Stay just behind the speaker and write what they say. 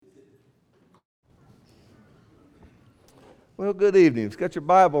Well, good evening. If you've got your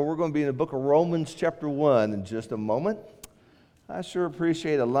Bible, we're going to be in the book of Romans chapter 1 in just a moment. I sure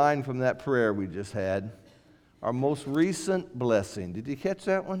appreciate a line from that prayer we just had. Our most recent blessing. Did you catch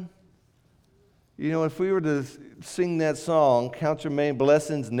that one? You know, if we were to sing that song, count your main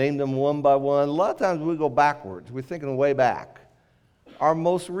blessings, name them one by one, a lot of times we go backwards. We're thinking way back. Our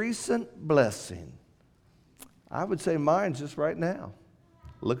most recent blessing. I would say mine's just right now.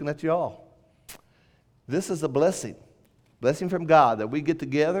 Looking at y'all. This is a blessing. Blessing from God that we get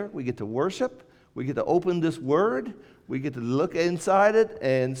together, we get to worship, we get to open this word, we get to look inside it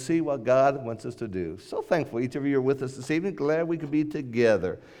and see what God wants us to do. So thankful each of you are with us this evening. Glad we could be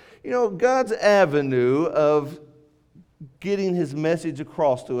together. You know, God's avenue of getting his message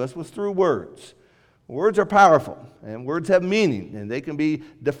across to us was through words. Words are powerful, and words have meaning, and they can be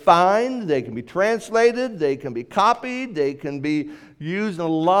defined, they can be translated, they can be copied, they can be used in a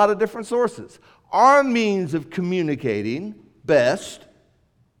lot of different sources. Our means of communicating best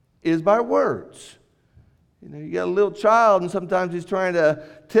is by words. You know, you got a little child, and sometimes he's trying to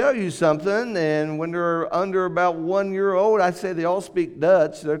tell you something, and when they're under about 1 year old, I say they all speak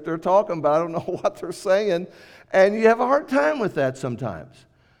Dutch. They're talking, but I don't know what they're saying, and you have a hard time with that sometimes.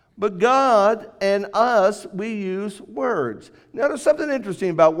 But God and us, we use words. Now, there's something interesting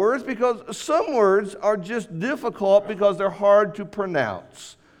about words because some words are just difficult because they're hard to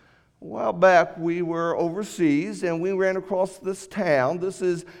pronounce. A while back, we were overseas, and we ran across this town. This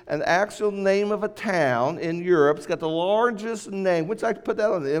is an actual name of a town in Europe. It's got the largest name. Would you like to put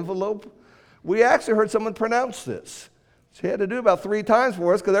that on the envelope? We actually heard someone pronounce this. She had to do about 3 times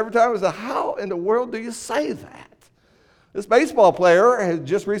for us, because every time it was, how in the world do you say that? This baseball player has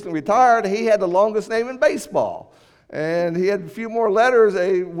just recently retired. He had the longest name in baseball. And he had a few more letters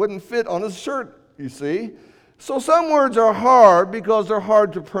that wouldn't fit on his shirt, you see. So some words are hard because they're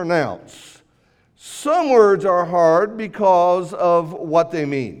hard to pronounce. Some words are hard because of what they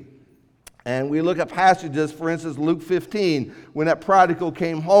mean. And we look at passages, for instance, Luke 15, when that prodigal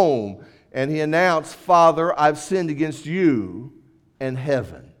came home and he announced, "Father, I've sinned against you and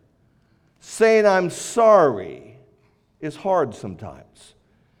heaven." Saying I'm sorry is hard sometimes.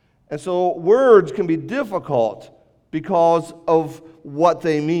 And so words can be difficult because of what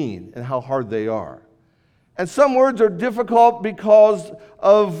they mean and how hard they are. And some words are difficult because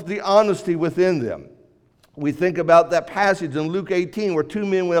of the honesty within them. We think about that passage in Luke 18 where 2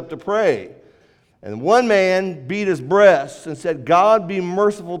 men went up to pray. And one man beat his breast and said, "God be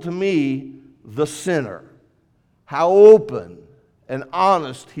merciful to me, the sinner." How open and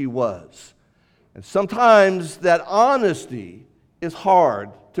honest he was. And sometimes that honesty is hard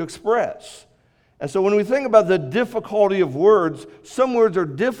to express. And so when we think about the difficulty of words, some words are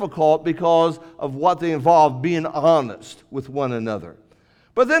difficult because of what they involve, being honest with one another.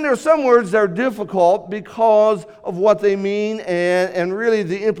 But then there are some words that are difficult because of what they mean and really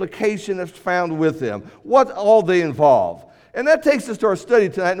the implication that's found with them, what all they involve. And that takes us to our study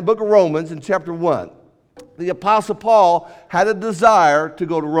tonight in the book of Romans in chapter 1. The Apostle Paul had a desire to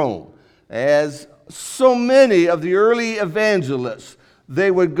go to Rome. As so many of the early evangelists, they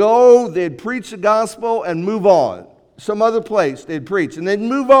would go, they'd preach the gospel and move on. Some other place they'd preach, and they'd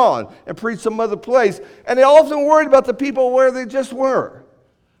move on and preach some other place. And they often worried about the people where they just were.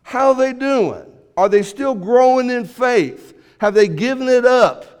 How are they doing? Are they still growing in faith? Have they given it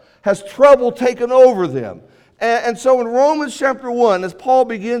up? Has trouble taken over them? And so in Romans chapter 1, as Paul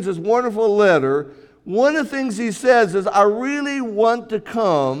begins his wonderful letter, one of the things he says is, I really want to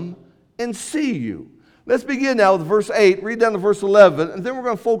come and see you. Let's begin now with verse 8, read down to verse 11, and then we're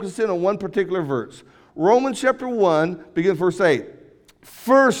going to focus in on one particular verse. Romans chapter 1, begin verse 8.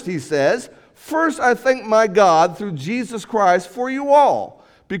 First, he says, "First I thank my God through Jesus Christ for you all,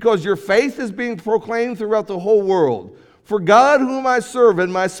 because your faith is being proclaimed throughout the whole world. For God, whom I serve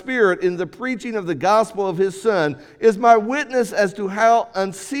in my spirit in the preaching of the gospel of his Son, is my witness as to how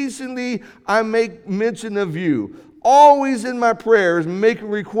unceasingly I make mention of you, always in my prayers making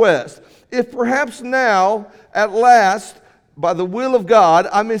request, if perhaps now, at last, by the will of God,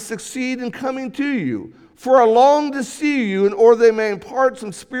 I may succeed in coming to you. For I long to see you in order they may impart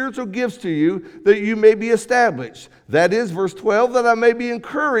some spiritual gifts to you, that you may be established. That is, verse 12, that I may be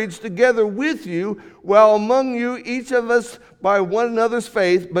encouraged together with you, while among you each of us by one another's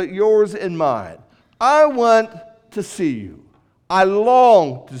faith, but yours and mine." I want to see you. I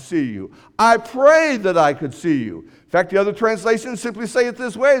long to see you. I pray that I could see you. In fact, the other translations simply say it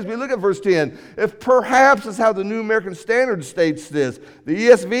this way as we look at verse 10. If perhaps is how the New American Standard states this. The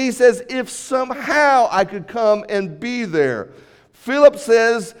ESV says, if somehow I could come and be there. Philip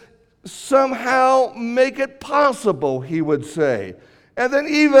says, somehow make it possible, he would say. And then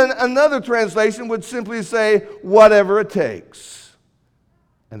even another translation would simply say, whatever it takes.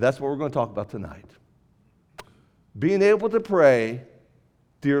 And that's what we're going to talk about tonight. Being able to pray,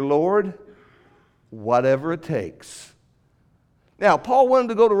 dear Lord, whatever it takes. Now, Paul wanted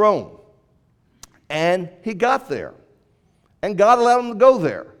to go to Rome, and he got there. And God allowed him to go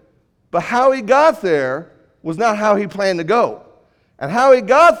there. But how he got there was not how he planned to go. And how he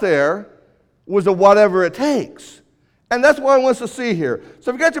got there was a whatever it takes. And that's what I want us to see here.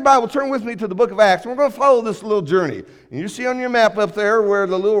 So if you got your Bible, turn with me to the book of Acts. And we're going to follow this little journey. And you see on your map up there where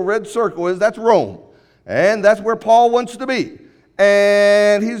the little red circle is, that's Rome. And that's where Paul wants to be.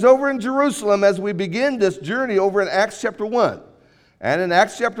 And he's over in Jerusalem as we begin this journey over in Acts chapter 1. And in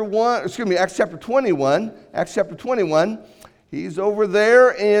Acts chapter 21, he's over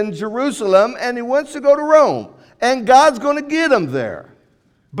there in Jerusalem, and he wants to go to Rome. And God's going to get him there.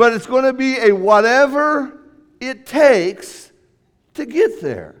 But it's going to be a whatever it takes to get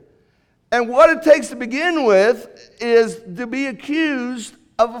there. And what it takes to begin with is to be accused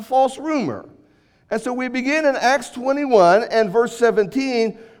of a false rumor. And so we begin in Acts 21 and verse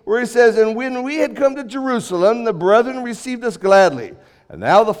 17, where he says, "And when we had come to Jerusalem, the brethren received us gladly. And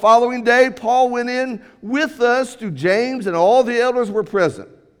now the following day, Paul went in with us to James, and all the elders were present.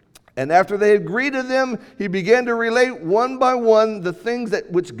 And after they had greeted them, he began to relate one by one the things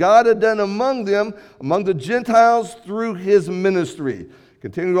which God had done among them, among the Gentiles, through his ministry."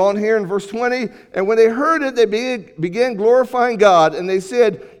 Continue on here in verse 20. "And when they heard it, they began glorifying God. And they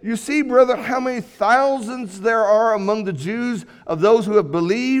said, 'You see, brother, how many thousands there are among the Jews of those who have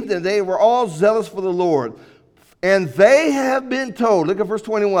believed, and they were all zealous for the Lord. And they have been told,'" look at verse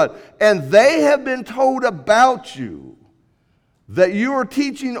 21, "'and they have been told about you, that you are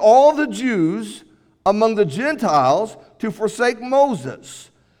teaching all the Jews among the Gentiles to forsake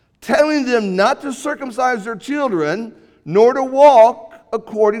Moses, telling them not to circumcise their children, nor to walk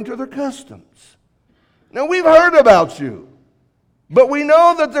according to their customs.'" Now, we've heard about you, but we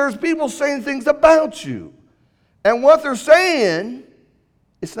know that there's people saying things about you. And what they're saying,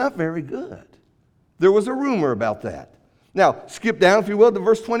 it's not very good. There was a rumor about that. Now, skip down, if you will, to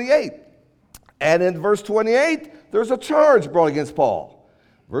verse 28. And in verse 28, there's a charge brought against Paul.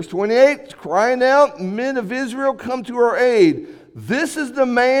 Verse 28, crying out, "Men of Israel, come to our aid. This is the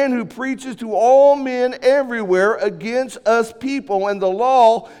man who preaches to all men everywhere against us people and the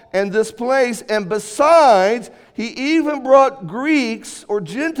law and this place. And besides, he even brought Greeks or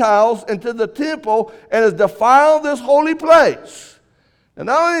Gentiles into the temple and has defiled this holy place." And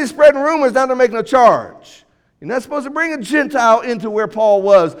not only is he spreading rumors, now they're making a charge. You're not supposed to bring a Gentile into where Paul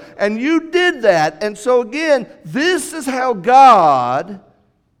was. And you did that. And so again, this is how God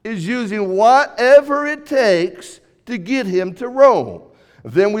is using whatever it takes to get him to Rome.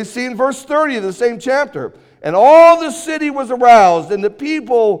 Then we see in verse 30 of the same chapter, "And all the city was aroused, and the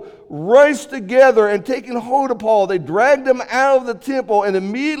people raced together, and taking hold of Paul, they dragged him out of the temple, and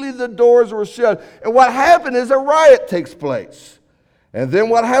immediately the doors were shut." And what happened is a riot takes place. And then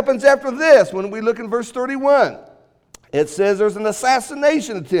what happens after this, when we look in verse 31, it says there's an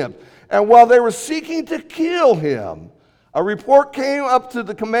assassination attempt. "And while they were seeking to kill him, a report came up to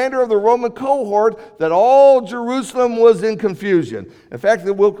the commander of the Roman cohort that all Jerusalem was in confusion." In fact,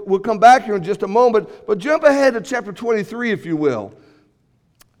 we'll come back here in just a moment, but jump ahead to chapter 23, if you will.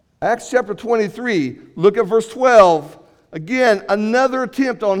 Acts chapter 23, look at verse 12. Again, another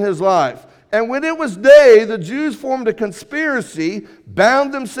attempt on his life. "And when it was day, the Jews formed a conspiracy,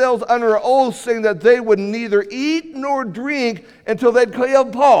 bound themselves under an oath, saying that they would neither eat nor drink until they'd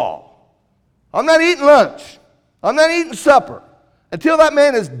killed Paul." I'm not eating lunch. I'm not eating supper. Until that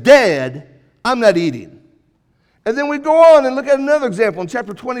man is dead, I'm not eating. And then we go on and look at another example in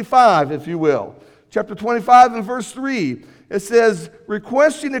chapter 25, if you will. Chapter 25 and verse 3. It says,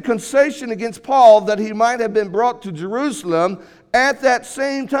 "Requesting a concession against Paul that he might have been brought to Jerusalem, at that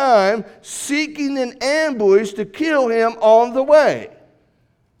same time seeking an ambush to kill him on the way."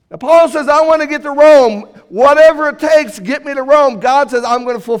 Now Paul says, "I want to get to Rome. Whatever it takes, get me to Rome." God says, "I'm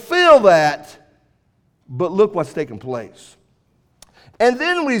going to fulfill that." But look what's taking place. And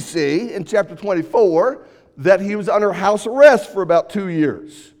then we see in chapter 24 that he was under house arrest for about 2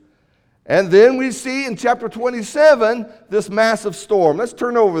 years. And then we see in chapter 27 this massive storm. Let's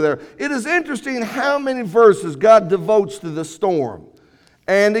turn over there. It is interesting how many verses God devotes to the storm.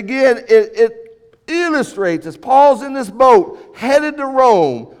 And again, it illustrates, as Paul's in this boat headed to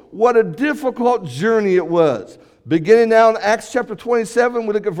Rome, what a difficult journey it was. Beginning now in Acts chapter 27,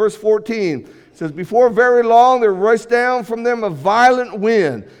 we look at verse 14. It says, before very long there rushed down from them a violent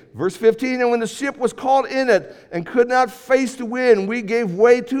wind. Verse 15, and when the ship was caught in it and could not face the wind, we gave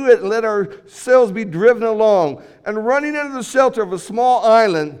way to it and let ourselves be driven along. And running into the shelter of a small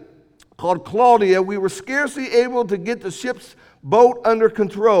island called Claudia, we were scarcely able to get the ship's boat under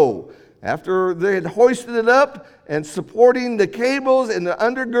control. After they had hoisted it up and supporting the cables and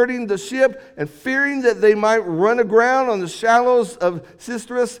undergirding the ship and fearing that they might run aground on the shallows of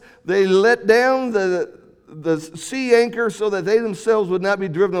Syrtis, they let down the sea anchor so that they themselves would not be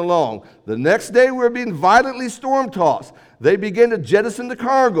driven along. The next day we were being violently storm-tossed. They began to jettison the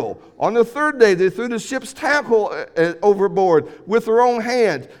cargo. On the third day they threw the ship's tackle overboard with their own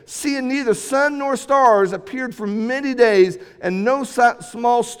hands. Seeing neither sun nor stars appeared for many days, and no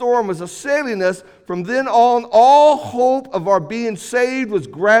small storm was assailing us, from then on all hope of our being saved was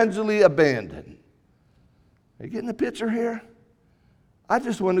gradually abandoned. Are you getting the picture here? I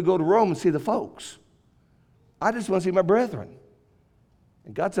just wanted to go to Rome and see the folks. I just want to see my brethren.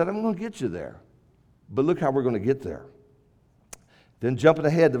 And God said, I'm going to get you there. But look how we're going to get there. Then jumping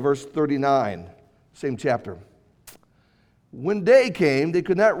ahead to verse 39, same chapter. When day came, they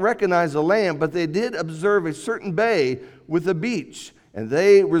could not recognize the land, but they did observe a certain bay with a beach, and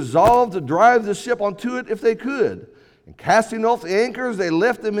they resolved to drive the ship onto it if they could. And casting off the anchors, they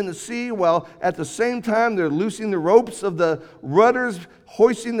left them in the sea, while at the same time they're loosing the ropes of the rudders,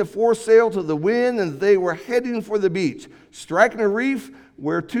 hoisting the foresail to the wind, and they were heading for the beach. Striking a reef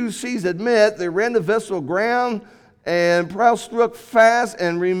where two seas had met, they ran the vessel aground, and prow struck fast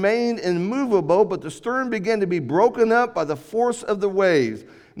and remained immovable, but the stern began to be broken up by the force of the waves.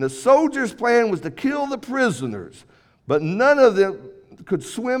 And the soldiers' plan was to kill the prisoners, but none of them could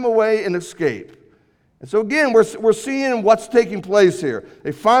swim away and escape. And so again, we're seeing what's taking place here.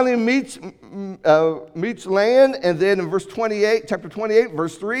 They finally meets land, and then in verse 28, chapter 28,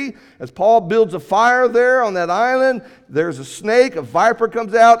 verse 3, as Paul builds a fire there on that island, there's a snake, a viper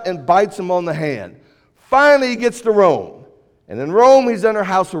comes out and bites him on the hand. Finally, he gets to Rome. And in Rome, he's under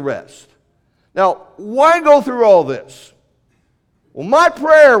house arrest. Now, why go through all this? Well, my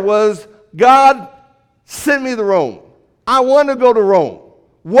prayer was, God, send me to Rome. I want to go to Rome.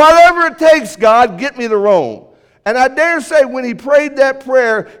 Whatever it takes, God, get me to Rome. And I dare say when he prayed that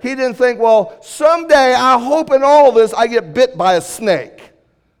prayer, he didn't think, well, someday I hope in all this I get bit by a snake.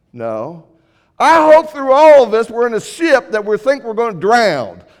 No. I hope through all of this we're in a ship that we think we're going to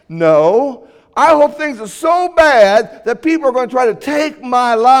drown. No. I hope things are so bad that people are going to try to take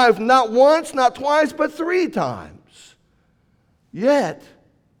my life not once, not twice, but 3 times. Yet,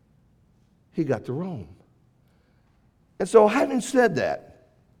 he got to Rome. And so having said that,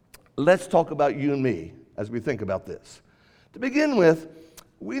 let's talk about you and me as we think about this. To begin with,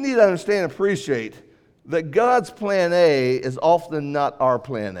 we need to understand and appreciate that God's plan A is often not our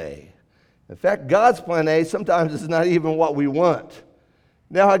plan A. In fact, God's plan A sometimes is not even what we want.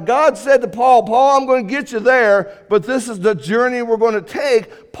 Now, had God said to Paul, I'm going to get you there, but this is the journey we're going to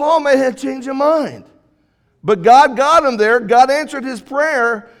take, Paul may have changed his mind. But God got him there. God answered his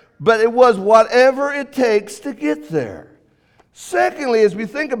prayer, but it was whatever it takes to get there. Secondly, as we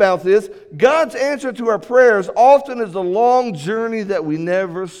think about this, God's answer to our prayers often is a long journey that we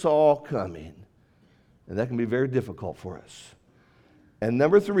never saw coming. And that can be very difficult for us. And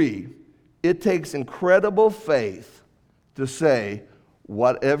number 3, it takes incredible faith to say,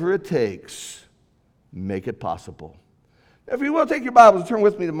 whatever it takes, make it possible. Now, if you will, take your Bibles and turn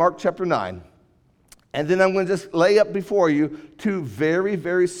with me to Mark chapter 9. And then I'm going to just lay up before you 2 very,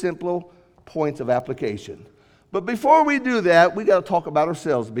 very simple points of application. But before we do that, we got to talk about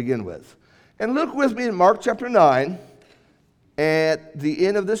ourselves to begin with. And look with me in Mark chapter 9 at the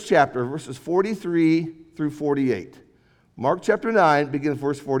end of this chapter, verses 43 through 48. Mark chapter 9, begin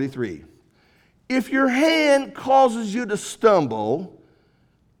verse 43. If your hand causes you to stumble,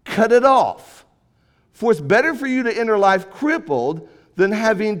 cut it off. For it's better for you to enter life crippled than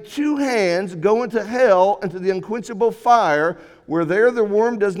having 2 hands go into hell, into the unquenchable fire, where there the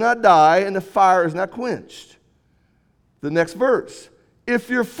worm does not die and the fire is not quenched. The next verse. If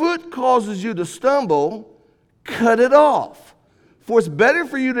your foot causes you to stumble, cut it off. For it's better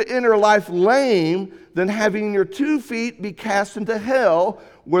for you to enter life lame than having your 2 feet be cast into hell,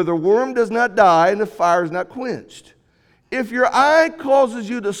 where the worm does not die and the fire is not quenched. If your eye causes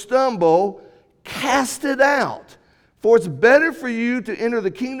you to stumble, cast it out. For it's better for you to enter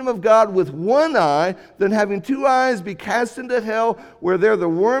the kingdom of God with 1 eye than having 2 eyes be cast into hell, where there the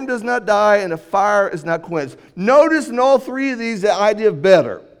worm does not die and the fire is not quenched. Notice in all 3 of these the idea of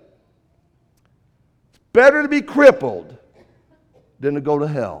better. It's better to be crippled than to go to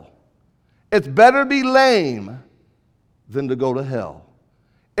hell. It's better to be lame than to go to hell.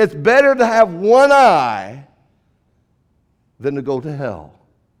 It's better to have one eye than to go to hell.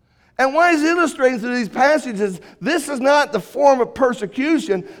 And why he's illustrating through these passages, this is not the form of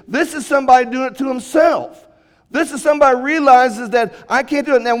persecution. This is somebody doing it to himself. This is somebody realizes that I can't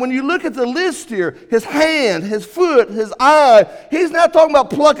do it. Now, when you look at the list here, his hand, his foot, his eye, he's not talking about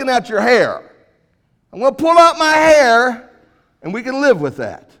plucking out your hair. I'm going to pull out my hair, and we can live with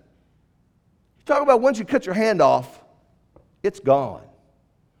that. He's talking about once you cut your hand off, it's gone.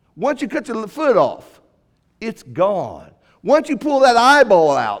 Once you cut your foot off, it's gone. Once you pull that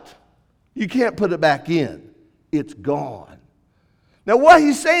eyeball out, you can't put it back in. It's gone. Now, what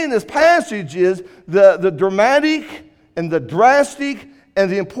he's saying in this passage is the dramatic and the drastic and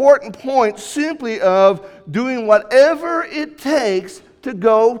the important point simply of doing whatever it takes to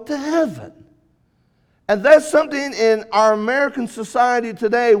go to heaven. And that's something in our American society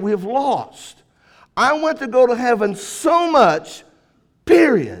today we've lost. I want to go to heaven so much,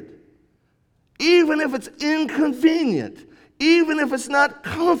 period. Even if it's inconvenient. Even if it's not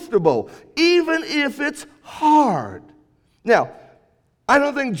comfortable, even if it's hard. Now, I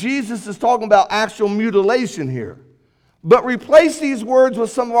don't think Jesus is talking about actual mutilation here, but replace these words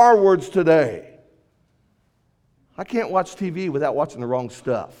with some of our words today. I can't watch TV without watching the wrong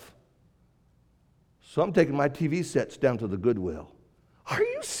stuff. So I'm taking my TV sets down to the Goodwill. Are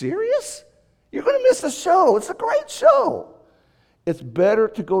you serious? You're going to miss the show. It's a great show. It's better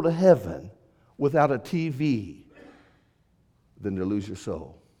to go to heaven without a TV than to lose your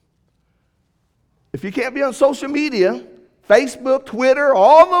soul. If you can't be on social media, Facebook, Twitter,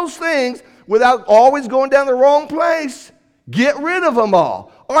 all those things, without always going down the wrong place, get rid of them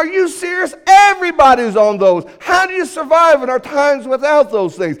all. Are you serious? Everybody's on those. How do you survive in our times without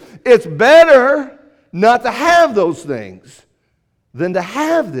those things? It's better not to have those things than to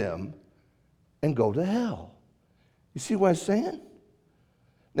have them and go to hell. You see what I'm saying?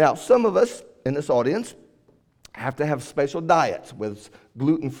 Now, some of us in this audience have to have special diets, whether it's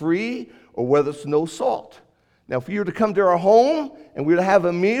gluten-free or whether it's no salt. Now, if you were to come to our home and we were to have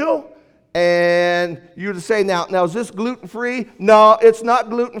a meal, and you were to say, now is this gluten-free? No, it's not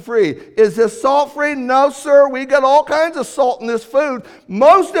gluten-free. Is this salt-free? No, sir, we got all kinds of salt in this food.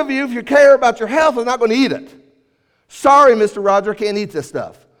 Most of you, if you care about your health, are not going to eat it. Sorry, Mr. Roger, I can't eat this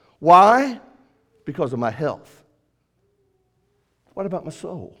stuff. Why? Because of my health. What about my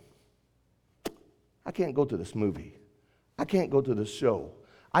soul? I can't go to this movie. I can't go to this show.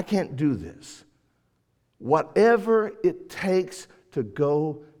 I can't do this. Whatever it takes to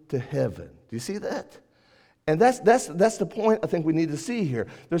go to heaven. Do you see that? And that's the point I think we need to see here.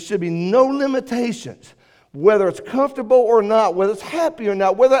 There should be no limitations, whether it's comfortable or not, whether it's happy or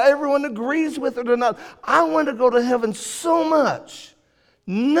not, whether everyone agrees with it or not. I want to go to heaven so much.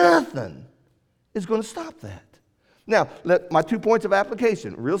 Nothing is going to stop that. Now, my 2 points of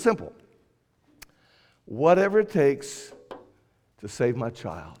application, real simple. Whatever it takes to save my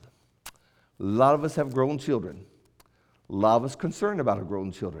child. A lot of us have grown children. A lot of us concerned about our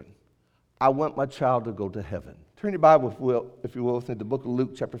grown children. I want my child to go to heaven. Turn your Bible, if you will, with me to the book of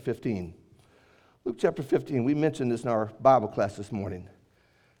Luke chapter 15. Luke chapter 15, we mentioned this in our Bible class this morning.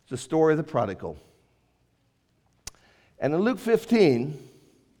 It's the story of the prodigal. And in Luke 15,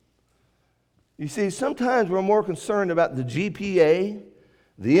 you see, sometimes we're more concerned about the GPA,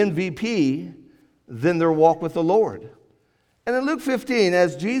 the MVP, than their walk with the Lord. And in Luke 15,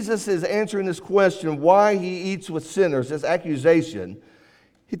 as Jesus is answering this question, why he eats with sinners, this accusation,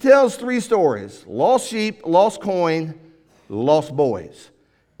 he tells 3 stories: lost sheep, lost coin, lost boys.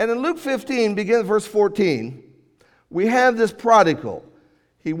 And in Luke 15, beginning verse 14, we have this prodigal.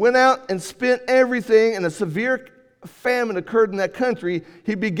 He went out and spent everything, and a severe famine occurred in that country.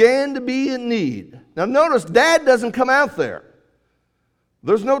 He began to be in need. Now notice, dad doesn't come out there.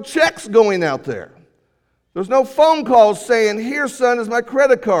 There's no checks going out there. There's no phone calls saying, here, son, is my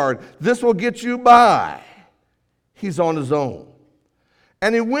credit card. This will get you by. He's on his own.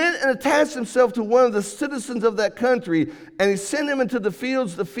 And he went and attached himself to one of the citizens of that country, and he sent him into the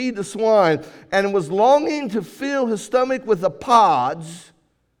fields to feed the swine, and was longing to fill his stomach with the pods.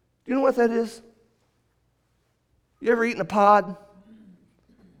 Do you know what that is? You ever eaten a pod?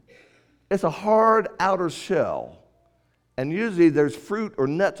 It's a hard outer shell, and usually there's fruit or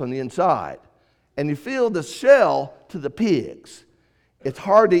nuts on the inside. And you fill the shell to the pigs. It's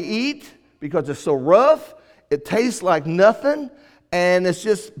hard to eat because it's so rough. It tastes like nothing, and it's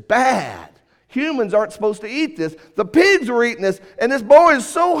just bad. Humans aren't supposed to eat this. The pigs were eating this, and this boy is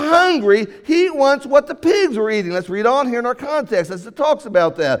so hungry, he wants what the pigs were eating. Let's read on here in our context as it talks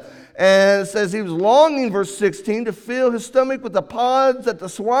about that. And it says he was longing, verse 16, to fill his stomach with the pods that the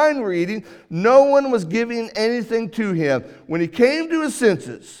swine were eating. No one was giving anything to him. When he came to his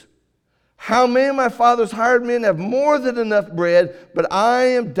senses, how many of my father's hired men have more than enough bread, but I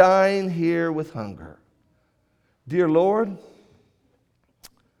am dying here with hunger? Dear Lord,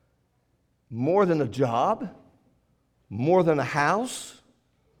 more than a job, more than a house,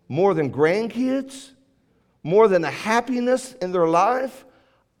 more than grandkids, more than a happiness in their life,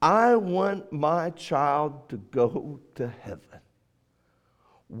 I want my child to go to heaven.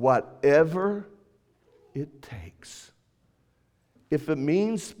 Whatever it takes. If it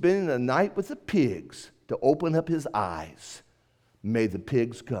means spending the night with the pigs to open up his eyes, may the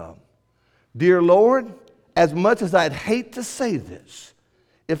pigs come. Dear Lord, as much as I'd hate to say this,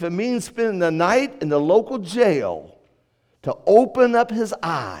 if it means spending the night in the local jail to open up his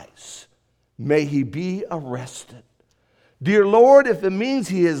eyes, may he be arrested. Dear Lord, if it means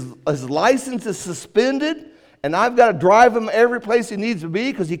his license is suspended and I've got to drive him every place he needs to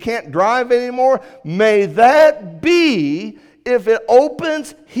be because he can't drive anymore, may that be if it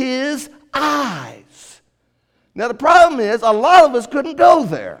opens his eyes. Now the problem is a lot of us couldn't go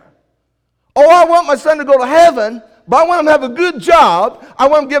there. Oh, I want my son to go to heaven, but I want him to have a good job. I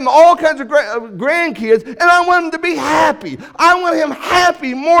want him to give him all kinds of grandkids, and I want him to be happy. I want him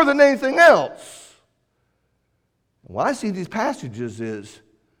happy more than anything else. When I see these passages is,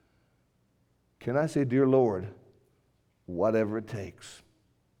 can I say, dear Lord, whatever it takes.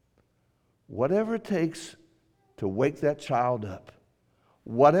 Whatever it takes to wake that child up.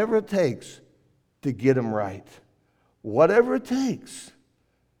 Whatever it takes to get him right. Whatever it takes.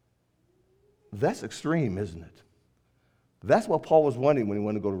 That's extreme, isn't it? That's what Paul was wanting when he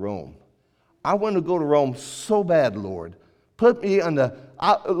wanted to go to Rome. I want to go to Rome so bad, Lord. Put me on the,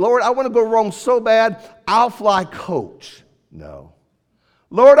 Lord, I want to go to Rome so bad, I'll fly coach. No.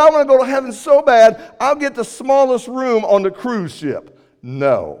 Lord, I want to go to heaven so bad, I'll get the smallest room on the cruise ship.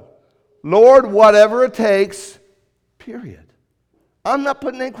 No. Lord, whatever it takes, period. I'm not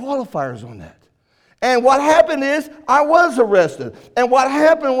putting any qualifiers on that. And what happened is I was arrested. And what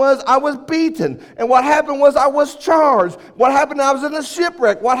happened was I was beaten. And what happened was I was charged. What happened, I was in a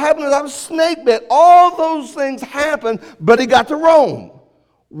shipwreck. What happened is I was snake bit. All those things happened, but he got to Rome.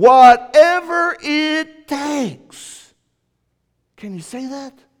 Whatever it takes. Can you say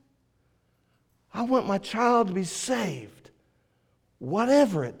that? I want my child to be saved.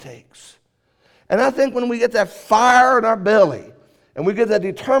 Whatever it takes. And I think when we get that fire in our belly, and we get that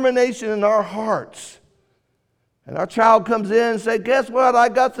determination in our hearts. And our child comes in and says, guess what? I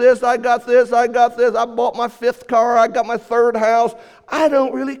got this, I got this, I got this. I bought my 5th car. I got my 3rd house. I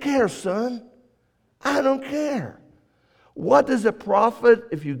don't really care, son. I don't care. What does it profit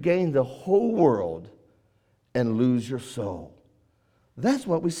if you gain the whole world and lose your soul? That's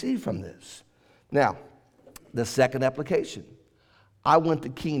what we see from this. Now, the second application. I want the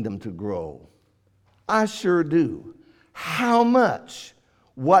kingdom to grow. I sure do. How much?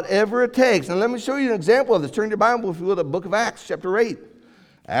 Whatever it takes. And let me show you an example of this. Turn your Bible, if you will, to the book of Acts, chapter 8.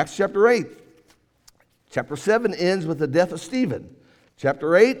 Acts chapter 8. Chapter 7 ends with the death of Stephen.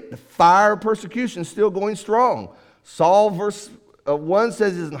 Chapter 8, the fire of persecution is still going strong. Saul, verse 1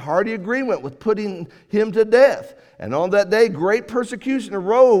 says, is in hearty agreement with putting him to death. And on that day, great persecution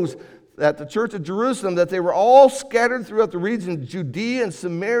arose at the church of Jerusalem, that they were all scattered throughout the region of Judea and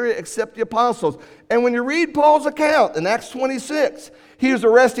Samaria except the apostles. And when you read Paul's account in Acts 26, he was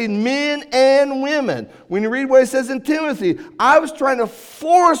arresting men and women. When you read what he says in Timothy, I was trying to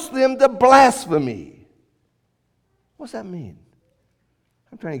force them to blasphemy. What's that mean?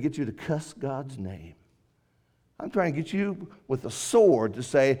 I'm trying to get you to cuss God's name. I'm trying to get you with a sword to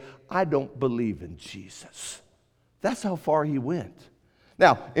say, I don't believe in Jesus. That's how far he went.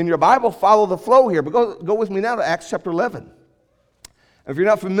 Now, in your Bible, follow the flow here, but go with me now to Acts chapter 11. If you're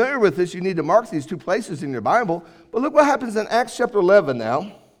not familiar with this, you need to mark these 2 places in your Bible. But look what happens in Acts chapter 11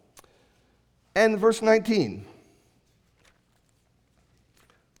 now, and verse 19.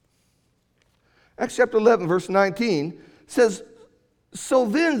 Acts chapter 11, verse 19 says, so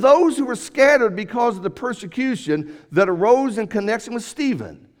then those who were scattered because of the persecution that arose in connection with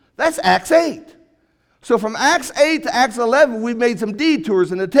Stephen. That's Acts 8. So from Acts 8 to Acts 11, we've made some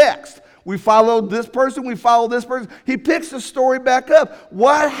detours in the text. We followed this person, we followed this person. He picks the story back up.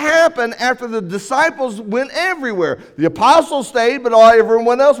 What happened after the disciples went everywhere? The apostles stayed, but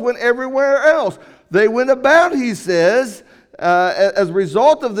everyone else went everywhere else. They went about, he says, as a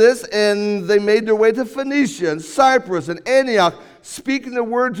result of this, and they made their way to Phoenicia and Cyprus and Antioch, speaking the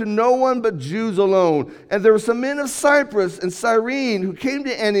word to no one but Jews alone. And there were some men of Cyprus and Cyrene who came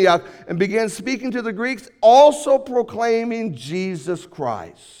to Antioch and began speaking to the Greeks, also proclaiming Jesus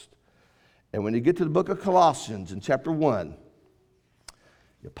Christ. And when you get to the book of Colossians in chapter 1,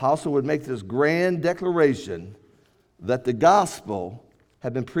 the apostle would make this grand declaration that the gospel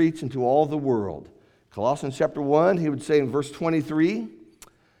had been preached into all the world. Colossians chapter 1, he would say in verse 23,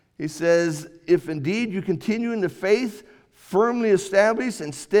 he says, if indeed you continue in the faith, firmly established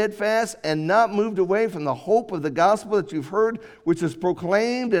and steadfast, and not moved away from the hope of the gospel that you've heard, which is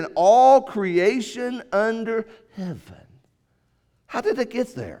proclaimed in all creation under heaven. How did it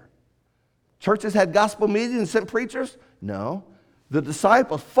get there? Churches had gospel meetings and sent preachers? No. The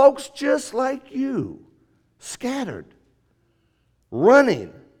disciples, folks just like you, scattered,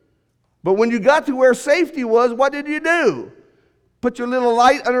 running. But when you got to where safety was, what did you do? Put your little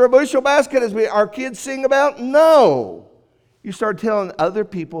light under a bushel basket as our kids sing about? No. You started telling other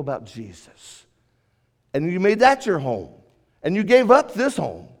people about Jesus. And you made that your home. And you gave up this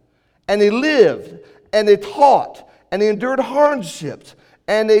home. And they lived, and they taught, and they endured hardships,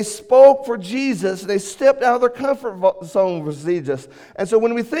 and they spoke for Jesus, and they stepped out of their comfort zone for Jesus. And so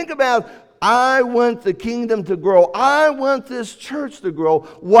when we think about, I want the kingdom to grow, I want this church to grow,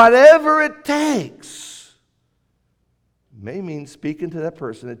 whatever it takes, may mean speaking to that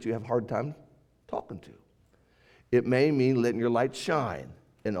person that you have a hard time talking to. It may mean letting your light shine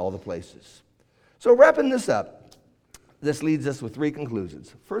in all the places. So wrapping this up, this leads us with three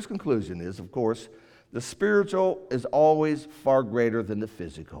conclusions. First conclusion is, of course, the spiritual is always far greater than the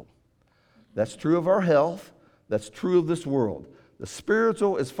physical. That's true of our health. That's true of this world. The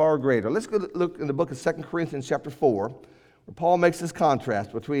spiritual is far greater. Let's go look in the book of 2 Corinthians chapter 4, where Paul makes this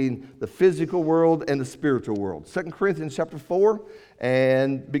contrast between the physical world and the spiritual world. 2 Corinthians chapter 4,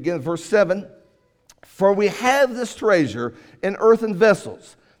 and begin at verse 7. For we have this treasure in earthen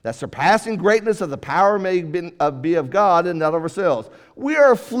vessels, that surpassing greatness of the power may be of God and not of ourselves. We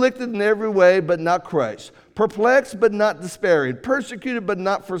are afflicted in every way, but not crushed, perplexed, but not despairing, persecuted, but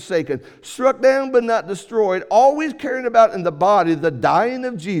not forsaken, struck down, but not destroyed, always carrying about in the body the dying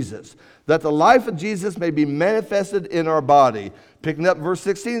of Jesus, that the life of Jesus may be manifested in our body. Picking up verse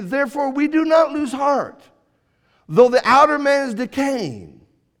 16, therefore we do not lose heart. Though the outer man is decaying,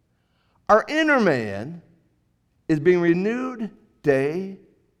 our inner man is being renewed day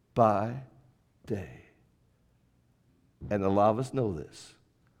by day. And a lot of us know this.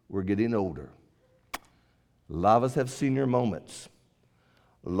 We're getting older. A lot of us have senior moments.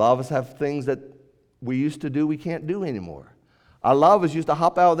 A lot of us have things that we used to do we can't do anymore. A lot of us used to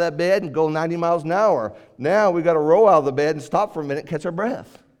hop out of that bed and go 90 miles an hour. Now we got to roll out of the bed and stop for a minute and catch our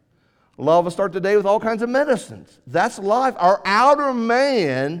breath. A lot of us start the day with all kinds of medicines. That's life. Our outer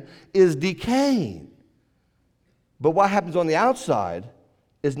man is decaying. But what happens on the outside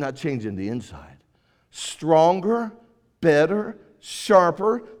is not changing the inside. Stronger, better,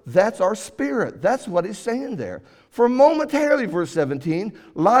 sharper, that's our spirit. That's what he's saying there. For momentarily, verse 17,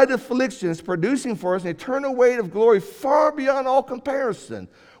 light afflictions producing for us an eternal weight of glory far beyond all comparison.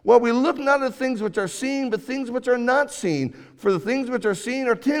 Well, we look not at things which are seen, but things which are not seen. For the things which are seen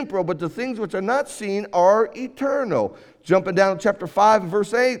are temporal, but the things which are not seen are eternal. Jumping down to chapter 5 and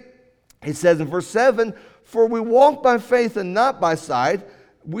verse 8, he says in verse 7, for we walk by faith and not by sight.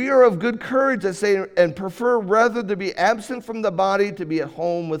 We are of good courage, I say, and prefer rather to be absent from the body to be at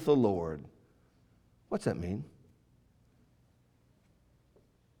home with the Lord. What's that mean?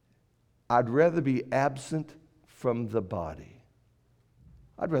 I'd rather be absent from the body.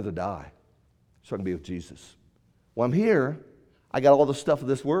 I'd rather die so I can be with Jesus. When I'm here, I got all the stuff of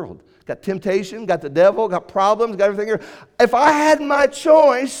this world. Got temptation, got the devil, got problems, got everything here. If I had my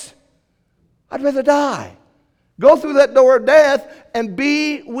choice, I'd rather die. Go through that door of death and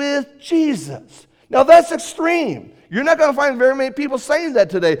be with Jesus. Now that's extreme. You're not going to find very many people saying that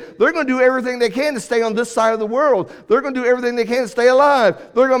today. They're going to do everything they can to stay on this side of the world. They're going to do everything they can to stay alive.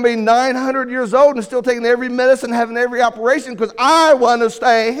 They're going to be 900 years old and still taking every medicine, having every operation because I want to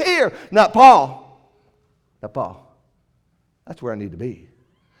stay here. Not Paul. Not Paul. That's where I need to be.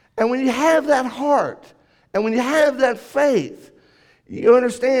 And when you have that heart and when you have that faith, you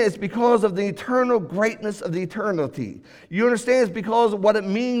understand it's because of the eternal greatness of the eternity. You understand it's because of what it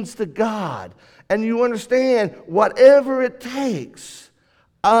means to God. And you understand whatever it takes,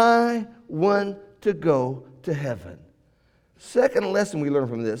 I want to go to heaven. Second lesson we learn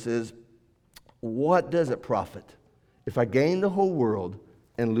from this is, what does it profit if I gain the whole world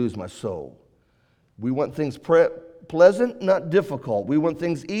and lose my soul? We want things pleasant, not difficult. We want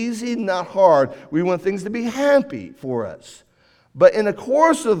things easy, not hard. We want things to be happy for us. But in the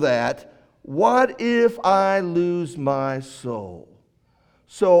course of that, what if I lose my soul?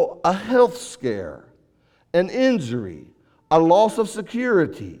 So a health scare, an injury, a loss of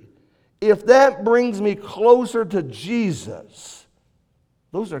security, if that brings me closer to Jesus,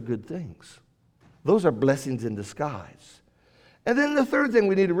 those are good things. Those are blessings in disguise. And then the third thing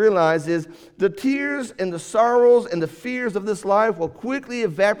we need to realize is the tears and the sorrows and the fears of this life will quickly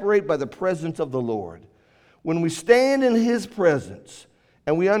evaporate by the presence of the Lord. When we stand in His presence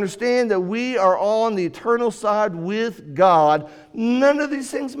and we understand that we are on the eternal side with God, none of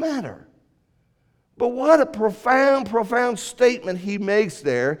these things matter. But what a profound, profound statement he makes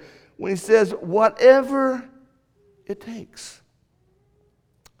there when he says, whatever it takes.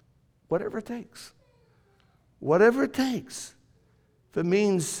 Whatever it takes. Whatever it takes. If it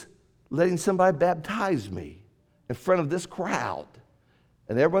means letting somebody baptize me in front of this crowd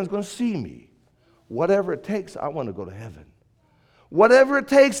and everyone's going to see me, whatever it takes, I want to go to heaven. Whatever it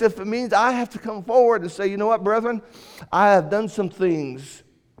takes, if it means I have to come forward and say, you know what, brethren, I have done some things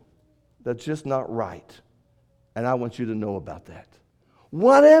that's just not right, and I want you to know about that.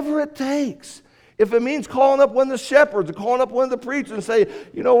 Whatever it takes. If it means calling up one of the shepherds or calling up one of the preachers and say,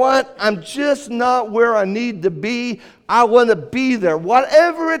 you know what, I'm just not where I need to be. I want to be there.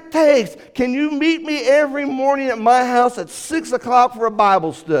 Whatever it takes. Can you meet me every morning at my house at 6 o'clock for a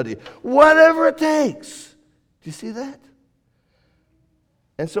Bible study? Whatever it takes. Do you see that?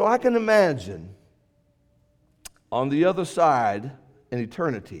 And so I can imagine on the other side in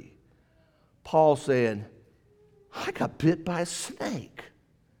eternity, Paul saying, I got bit by a snake.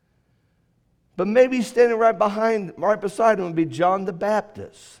 But maybe standing right beside him would be John the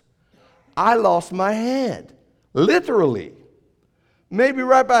Baptist. I lost my head, literally. Maybe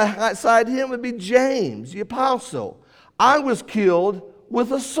right beside him would be James, the apostle. I was killed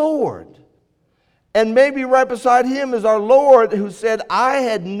with a sword. And maybe right beside him is our Lord who said, I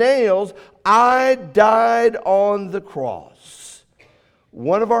had nails, I died on the cross.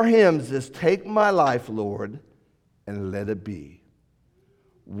 One of our hymns is, take my life, Lord, and let it be.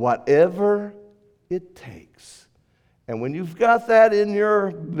 Whatever it takes. And when you've got that in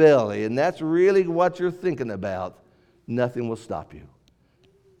your belly, and that's really what you're thinking about, nothing will stop you.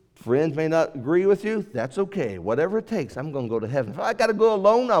 Friends may not agree with you. That's okay. Whatever it takes, I'm going to go to heaven. If I got to go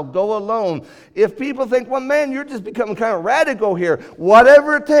alone, I'll go alone. If people think, well, man, you're just becoming kind of radical here.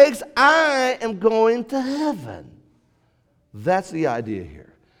 Whatever it takes, I am going to heaven. That's the idea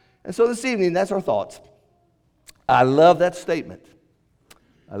here. And so this evening, that's our thoughts. I love that statement.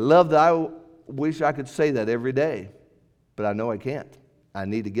 I love that. I wish I could say that every day, but I know I can't. I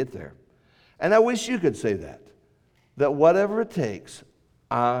need to get there. And I wish you could say that whatever it takes,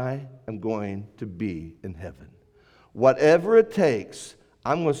 I am going to be in heaven. Whatever it takes,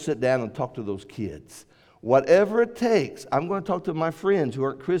 I'm going to sit down and talk to those kids. Whatever it takes, I'm going to talk to my friends who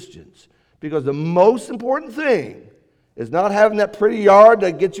aren't Christians. Because the most important thing is not having that pretty yard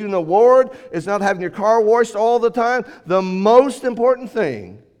that gets you an award. It's not having your car washed all the time. The most important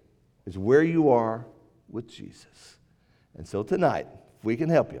thing is where you are with Jesus. And so tonight, if we can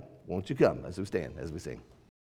help you, won't you come as we stand, as we sing.